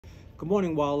Good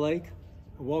morning, Wild Lake,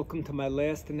 and welcome to my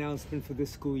last announcement for this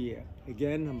school year.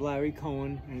 Again, I'm Larry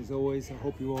Cohen, and as always, I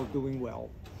hope you're all doing well.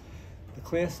 The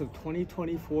class of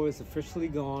 2024 is officially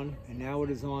gone, and now it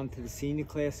is on to the senior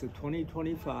class of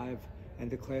 2025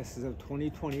 and the classes of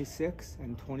 2026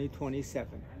 and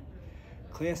 2027.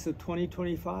 Class of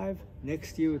 2025,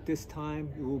 next year at this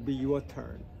time, it will be your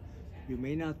turn. You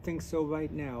may not think so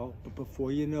right now, but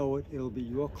before you know it, it'll be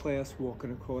your class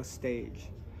walking across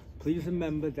stage. Please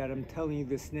remember that I'm telling you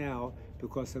this now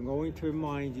because I'm going to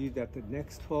remind you that the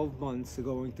next 12 months are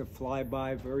going to fly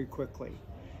by very quickly.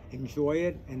 Enjoy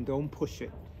it and don't push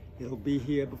it. It'll be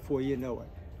here before you know it.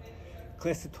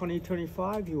 Class of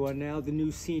 2025, you are now the new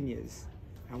seniors.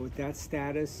 And with that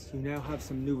status, you now have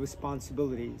some new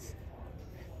responsibilities.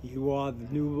 You are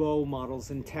the new role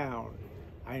models in town.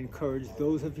 I encourage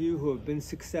those of you who have been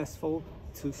successful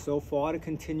so far to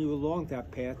continue along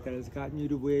that path that has gotten you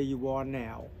to where you are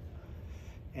now.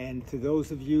 And to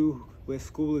those of you where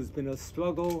school has been a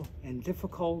struggle and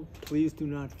difficult, please do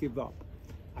not give up.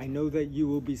 I know that you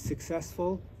will be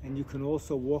successful, and you can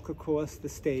also walk across the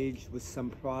stage with some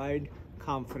pride,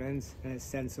 confidence, and a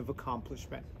sense of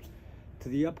accomplishment. To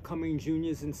the upcoming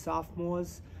juniors and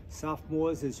sophomores,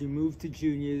 as you move to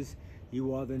juniors,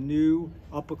 you are the new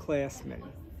upperclassmen.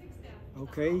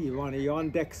 Okay, you're on a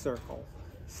on-deck circle.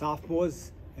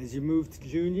 Sophomores, as you move to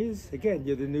juniors, again,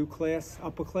 you're the new class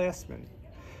upperclassmen.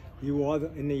 You are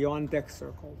in the on-deck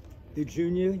circle. The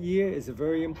junior year is a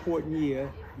very important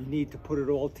year. You need to put it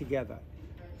all together.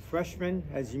 Freshmen,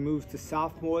 as you move to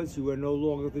sophomores, you are no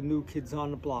longer the new kids on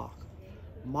the block.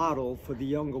 Model for the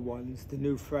younger ones, the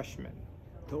new freshmen.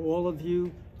 To all of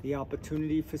you, the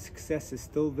opportunity for success is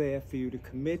still there for you to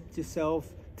commit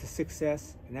yourself to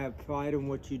success and have pride in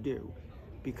what you do.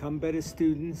 Become better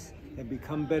students and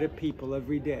become better people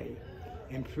every day.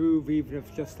 Improve even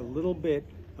if just a little bit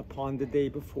upon the day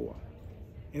before.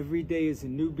 Every day is a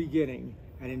new beginning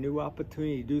and a new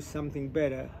opportunity to do something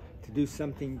better, to do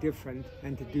something different,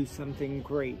 and to do something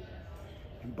great.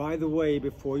 And by the way,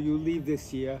 before you leave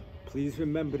this year, please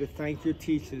remember to thank your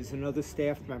teachers and other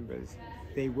staff members.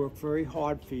 They work very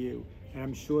hard for you, and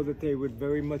I'm sure that they would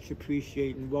very much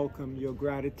appreciate and welcome your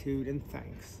gratitude and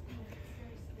thanks.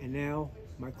 And now,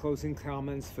 my closing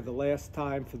comments for the last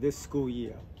time for this school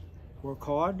year. Work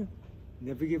hard.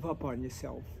 Never give up on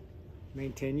yourself.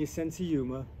 Maintain your sense of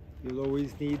humor. You'll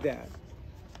always need that.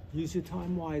 Use your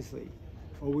time wisely.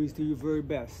 Always do your very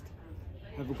best.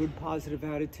 Have a good positive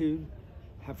attitude.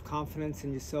 Have confidence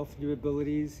in yourself and your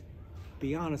abilities.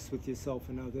 Be honest with yourself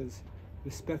and others.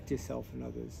 Respect yourself and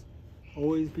others.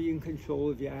 Always be in control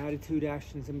of your attitude,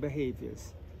 actions, and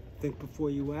behaviors. Think before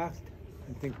you act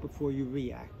and think before you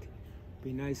react.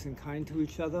 Be nice and kind to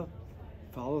each other.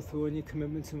 Follow through on your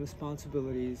commitments and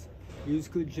responsibilities. Use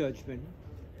good judgment.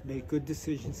 Make good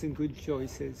decisions and good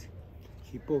choices.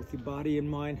 Keep both your body and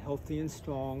mind healthy and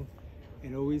strong.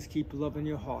 And always keep love in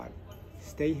your heart.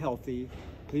 Stay healthy.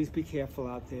 Please be careful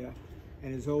out there.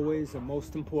 And as always, and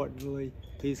most importantly,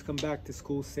 please come back to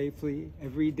school safely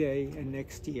every day and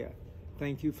next year.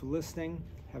 Thank you for listening.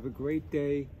 Have a great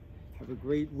day. Have a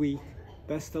great week.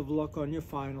 Best of luck on your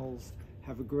finals.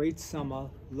 Have a great summer.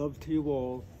 Love to you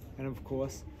all. And of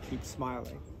course, keep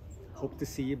smiling. Hope to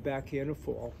see you back here in the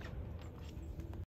fall.